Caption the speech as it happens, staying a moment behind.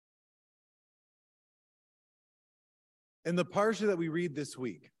In the parsha that we read this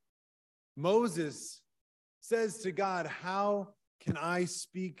week, Moses says to God, how can I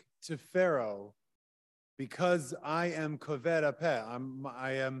speak to Pharaoh because I am koved hapeh,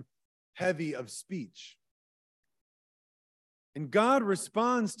 I am heavy of speech? And God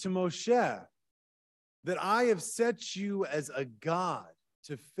responds to Moshe that I have set you as a God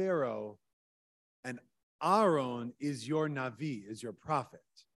to Pharaoh, and Aaron is your Navi, is your prophet.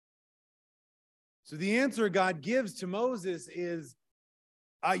 So the answer God gives to Moses is,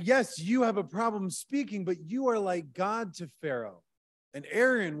 yes, you have a problem speaking, but you are like God to Pharaoh, and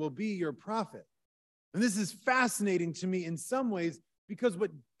Aaron will be your prophet. And this is fascinating to me in some ways, because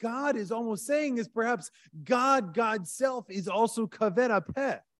what God is almost saying is perhaps God's self is also koved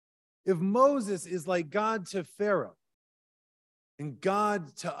hapeh. If Moses is like God to Pharaoh, and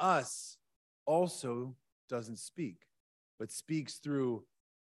God to us also doesn't speak, but speaks through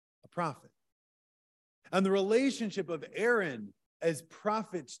a prophet. And the relationship of Aaron as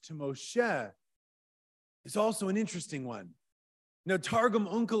prophet to Moshe is also an interesting one. Now, Targum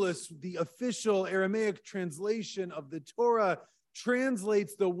Onkelos, the official Aramaic translation of the Torah,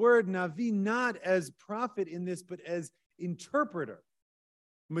 translates the word Navi not as prophet in this, but as interpreter.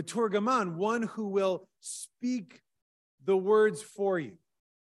 Maturgaman, one who will speak the words for you.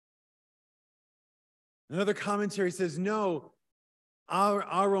 Another commentary says, no,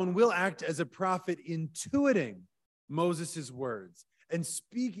 Aaron will act as a prophet, intuiting Moses' words and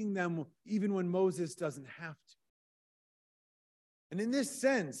speaking them even when Moses doesn't have to. And in this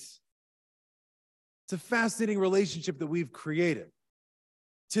sense, it's a fascinating relationship that we've created.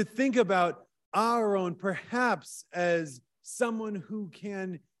 To think about Aaron perhaps as someone who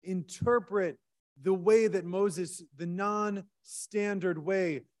can interpret the way that Moses, the non-standard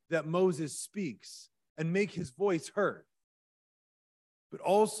way that Moses speaks, and make his voice heard. But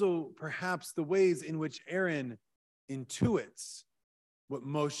also perhaps the ways in which Aaron intuits what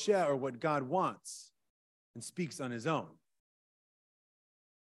Moshe or what God wants and speaks on his own.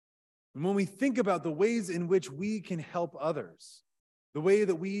 And when we think about the ways in which we can help others, the way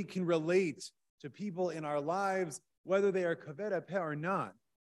that we can relate to people in our lives, whether they are koved hapeh or not,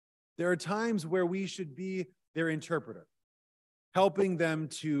 there are times where we should be their interpreter, helping them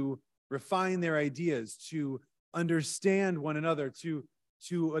to refine their ideas, to understand one another, to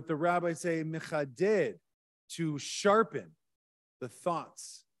what the rabbis say, mechaded, to sharpen the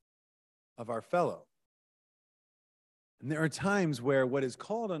thoughts of our fellow. And there are times where what is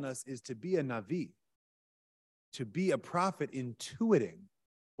called on us is to be a Navi, to be a prophet, intuiting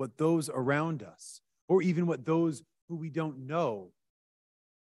what those around us, or even what those who we don't know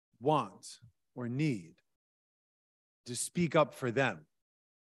want or need, to speak up for them.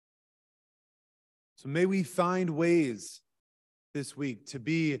 So may we find ways this week to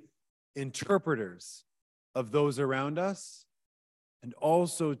be interpreters of those around us, and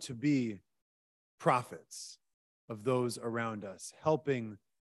also to be prophets of those around us, helping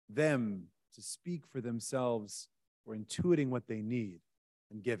them to speak for themselves or intuiting what they need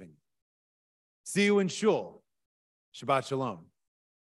and giving. See you in Shul. Shabbat Shalom.